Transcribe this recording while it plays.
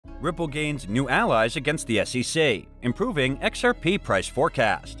Ripple gains new allies against the SEC, improving XRP price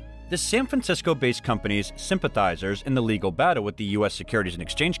forecast. The San Francisco-based company's sympathizers in the legal battle with the U.S. Securities and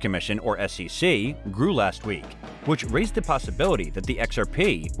Exchange Commission, or SEC, grew last week, which raised the possibility that the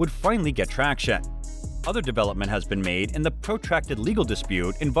XRP would finally get traction. Other development has been made in the protracted legal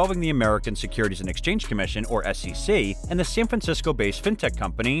dispute involving the American Securities and Exchange Commission, or SEC, and the San Francisco-based fintech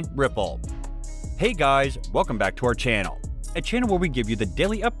company, Ripple. Hey guys, welcome back to our channel, a channel where we give you the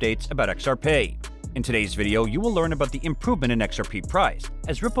daily updates about XRP. In today's video, you will learn about the improvement in XRP price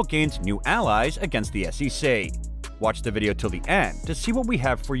as Ripple gains new allies against the SEC. Watch the video till the end to see what we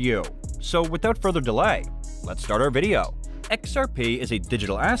have for you. So without further delay, let's start our video. XRP is a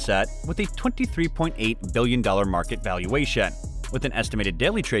digital asset with a $23.8 billion market valuation, with an estimated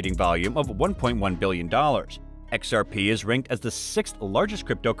daily trading volume of $1.1 billion. XRP is ranked as the 6th largest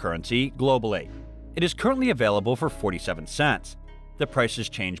cryptocurrency globally. It is currently available for 47 cents. The price has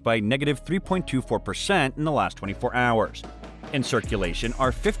changed by negative 3.24% in the last 24 hours. In circulation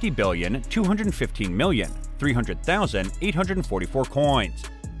are 50,215,300,844 coins.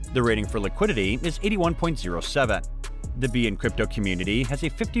 The rating for liquidity is 81.07. The B in crypto community has a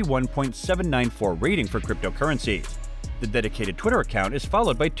 51.794 rating for cryptocurrencies. The dedicated Twitter account is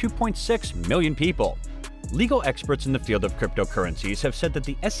followed by 2.6 million people. Legal experts in the field of cryptocurrencies have said that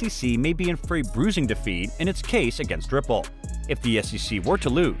the SEC may be in for a bruising defeat in its case against Ripple. If the SEC were to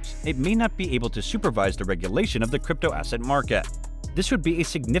lose, it may not be able to supervise the regulation of the crypto asset market. This would be a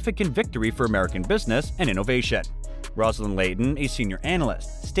significant victory for American business and innovation. Rosalind Layton, a senior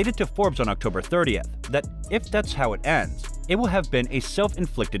analyst, stated to Forbes on October 30th that if that's how it ends, it will have been a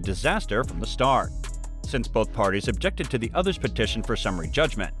self-inflicted disaster from the start. Since both parties objected to the other's petition for summary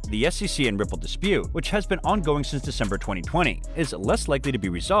judgment, the SEC and Ripple dispute, which has been ongoing since December 2020, is less likely to be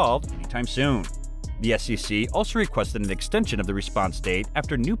resolved anytime soon. The SEC also requested an extension of the response date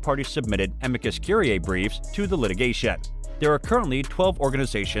after new parties submitted amicus curiae briefs to the litigation. There are currently 12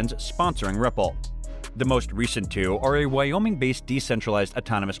 organizations sponsoring Ripple. The most recent two are a Wyoming-based decentralized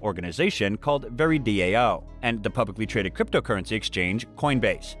autonomous organization called VeryDAO and the publicly traded cryptocurrency exchange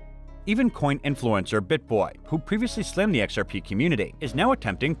Coinbase. Even coin influencer BitBoy, who previously slammed the XRP community, is now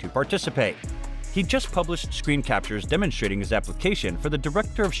attempting to participate. He just published screen captures demonstrating his application for the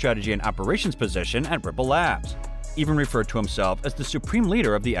Director of Strategy and Operations position at Ripple Labs. Even referred to himself as the supreme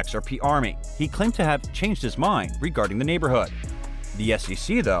leader of the XRP army, he claimed to have changed his mind regarding the neighborhood. The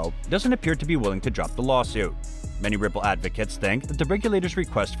SEC, though, doesn't appear to be willing to drop the lawsuit. Many Ripple advocates think that the regulator's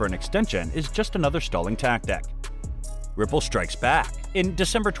request for an extension is just another stalling tactic. Ripple strikes back. In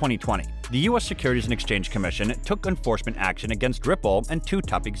December 2020, the U.S. Securities and Exchange Commission took enforcement action against Ripple and two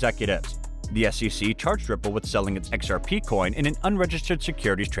top executives. The SEC charged Ripple with selling its XRP coin in an unregistered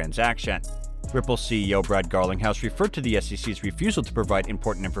securities transaction. Ripple CEO Brad Garlinghouse referred to the SEC's refusal to provide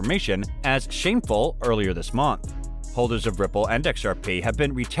important information as shameful earlier this month. Holders of Ripple and XRP have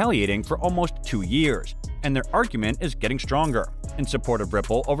been retaliating for almost 2 years, and their argument is getting stronger. In support of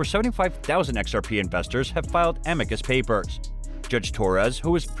Ripple, over 75,000 XRP investors have filed amicus papers. Judge Torres,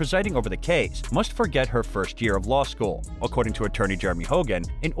 who is presiding over the case, must forget her first year of law school, according to attorney Jeremy Hogan,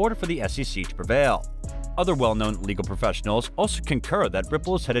 in order for the SEC to prevail. Other well-known legal professionals also concur that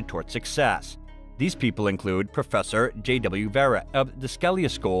Ripple is headed towards success. These people include Professor J.W. Verrett of the Scalia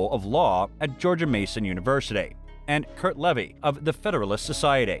School of Law at George Mason University and Kurt Levy of the Federalist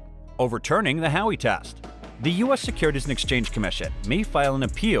Society. Overturning the Howey test. The U.S. Securities and Exchange Commission may file an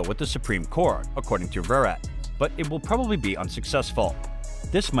appeal with the Supreme Court, according to Verrett, but it will probably be unsuccessful.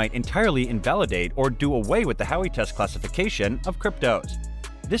 This might entirely invalidate or do away with the Howey test classification of cryptos.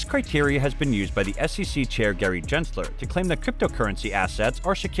 This criteria has been used by the SEC Chair Gary Gensler to claim that cryptocurrency assets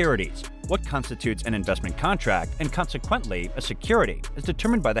are securities. What constitutes an investment contract and consequently a security is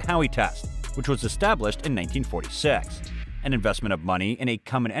determined by the Howey test, which was established in 1946. An investment of money in a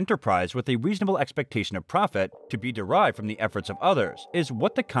common enterprise with a reasonable expectation of profit to be derived from the efforts of others is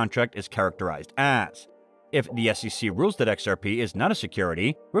what the contract is characterized as. If the SEC rules that XRP is not a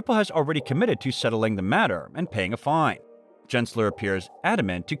security, Ripple has already committed to settling the matter and paying a fine. Gensler appears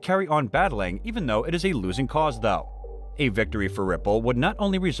adamant to carry on battling even though it is a losing cause though. A victory for Ripple would not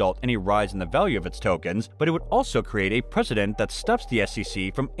only result in a rise in the value of its tokens, but it would also create a precedent that stops the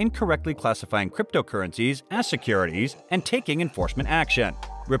SEC from incorrectly classifying cryptocurrencies as securities and taking enforcement action.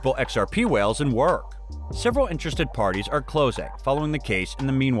 Ripple XRP whales in work. Several interested parties are closing following the case in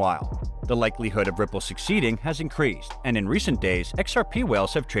the meanwhile. The likelihood of Ripple succeeding has increased, and in recent days, XRP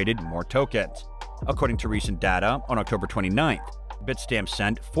whales have traded more tokens. According to recent data, on October 29th, Bitstamp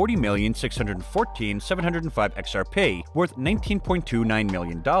sent 40,614,705 XRP worth $19.29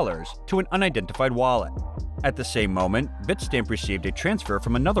 million to an unidentified wallet. At the same moment, Bitstamp received a transfer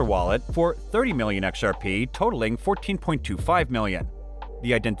from another wallet for 30 million XRP totaling 14.25 million.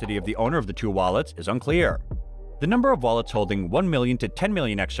 The identity of the owner of the two wallets is unclear. The number of wallets holding 1 million to 10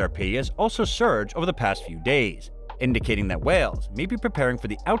 million XRP has also surged over the past few days, indicating that whales may be preparing for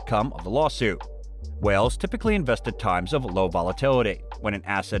the outcome of the lawsuit. Whales typically invest at times of low volatility, when an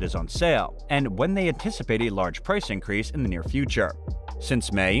asset is on sale, and when they anticipate a large price increase in the near future.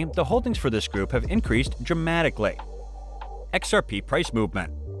 Since May, the holdings for this group have increased dramatically. XRP price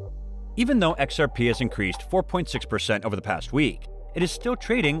movement. Even though XRP has increased 4.6% over the past week, it is still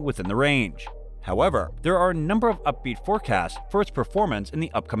trading within the range. However, there are a number of upbeat forecasts for its performance in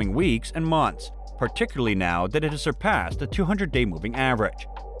the upcoming weeks and months, particularly now that it has surpassed the 200-day moving average.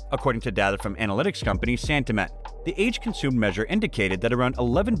 According to data from analytics company Santiment, the age-consumed measure indicated that around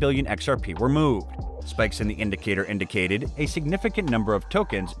 11 billion XRP were moved. Spikes in the indicator indicated a significant number of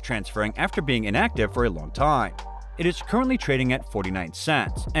tokens transferring after being inactive for a long time. It is currently trading at 49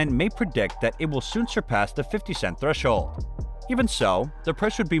 cents and may predict that it will soon surpass the 50-cent threshold. Even so, the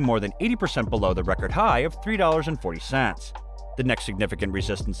price would be more than 80% below the record high of $3.40. The next significant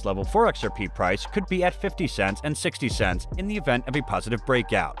resistance level for XRP price could be at 50 cents and 60 cents in the event of a positive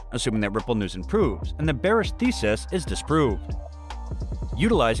breakout, assuming that Ripple news improves and the bearish thesis is disproved.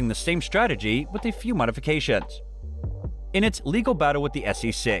 Utilizing the same strategy with a few modifications. In its legal battle with the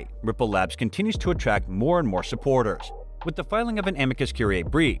SEC, Ripple Labs continues to attract more and more supporters. With the filing of an amicus curiae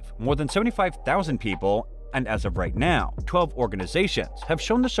brief, more than 75,000 people, and as of right now, 12 organizations have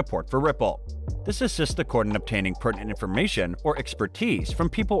shown their support for Ripple. This assists the court in obtaining pertinent information or expertise from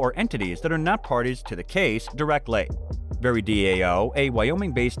people or entities that are not parties to the case directly. VeriDAO, a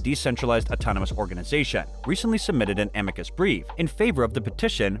Wyoming-based decentralized autonomous organization, recently submitted an amicus brief in favor of the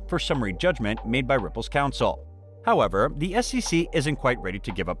petition for summary judgment made by Ripple's counsel. However, the SEC isn't quite ready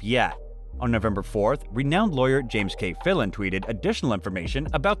to give up yet. On November 4th, renowned lawyer James K. Fillon tweeted additional information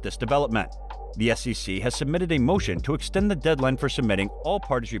about this development. The SEC has submitted a motion to extend the deadline for submitting all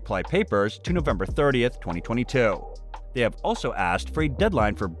parties' reply papers to November 30th, 2022. They have also asked for a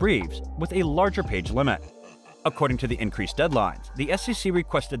deadline for briefs with a larger page limit. According to the increased deadlines, the SEC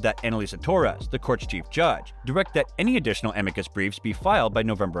requested that Annalisa Torres, the court's chief judge, direct that any additional amicus briefs be filed by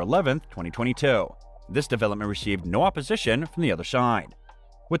November 11th, 2022. This development received no opposition from the other side.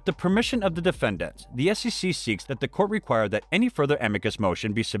 With the permission of the defendants, the SEC seeks that the court require that any further amicus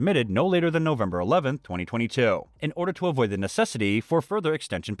motion be submitted no later than November 11, 2022, in order to avoid the necessity for further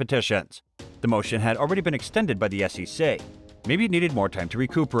extension petitions. The motion had already been extended by the SEC. Maybe it needed more time to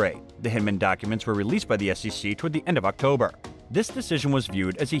recuperate. The Hinman documents were released by the SEC toward the end of October. This decision was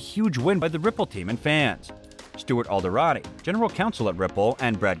viewed as a huge win by the Ripple team and fans. Stuart Alderati, general counsel at Ripple,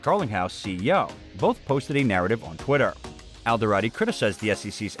 and Brad Garlinghouse, CEO, both posted a narrative on Twitter. Alderati criticized the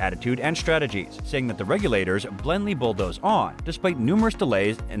SEC's attitude and strategies, saying that the regulators blindly bulldoze on despite numerous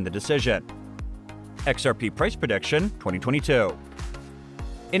delays in the decision. XRP price prediction 2022.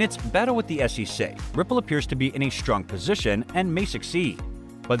 In its battle with the SEC, Ripple appears to be in a strong position and may succeed.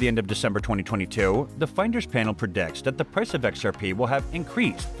 By the end of December 2022, the Finders panel predicts that the price of XRP will have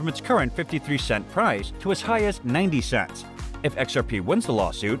increased from its current 53-cent price to as high as 90 cents. If XRP wins the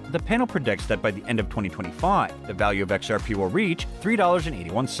lawsuit, the panel predicts that by the end of 2025, the value of XRP will reach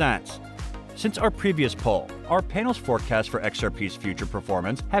 $3.81. Since our previous poll, our panel's forecasts for XRP's future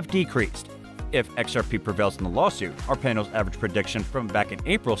performance have decreased. If XRP prevails in the lawsuit, our panel's average prediction from back in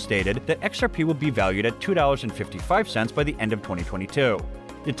April stated that XRP will be valued at $2.55 by the end of 2022.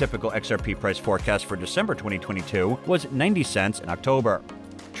 The typical XRP price forecast for December 2022 was 90 cents in October.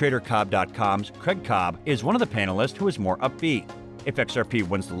 TraderCobb.com's Craig Cobb is one of the panelists who is more upbeat. If XRP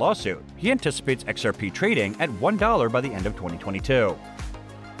wins the lawsuit, he anticipates XRP trading at $1 by the end of 2022.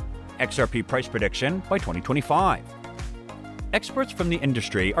 XRP price prediction by 2025. Experts from the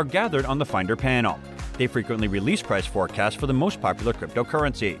industry are gathered on the Finder panel. They frequently release price forecasts for the most popular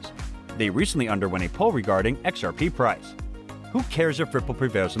cryptocurrencies. They recently underwent a poll regarding XRP price. Who cares if Ripple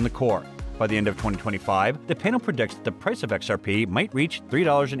prevails in the court? By the end of 2025, the panel predicts that the price of XRP might reach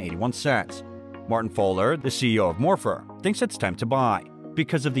 $3.81. Martin Fowler, the CEO of Morpher, thinks it's time to buy,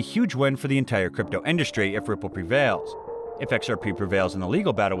 because of the huge win for the entire crypto industry if Ripple prevails. If XRP prevails in the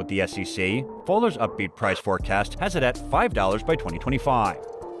legal battle with the SEC, Fowler's upbeat price forecast has it at $5 by 2025.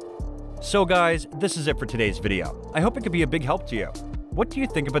 So guys, this is it for today's video. I hope it could be a big help to you. What do you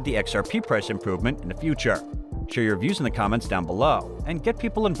think about the XRP price improvement in the future? Share your views in the comments down below, and get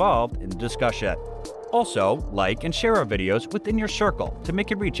people involved in the discussion. Also, like and share our videos within your circle to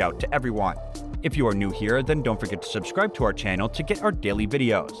make it reach out to everyone. If you are new here, then don't forget to subscribe to our channel to get our daily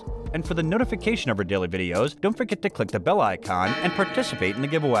videos. And for the notification of our daily videos, don't forget to click the bell icon and participate in the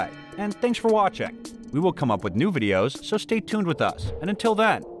giveaway. And thanks for watching. We will come up with new videos, so stay tuned with us. And until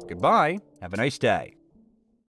then, goodbye, have a nice day.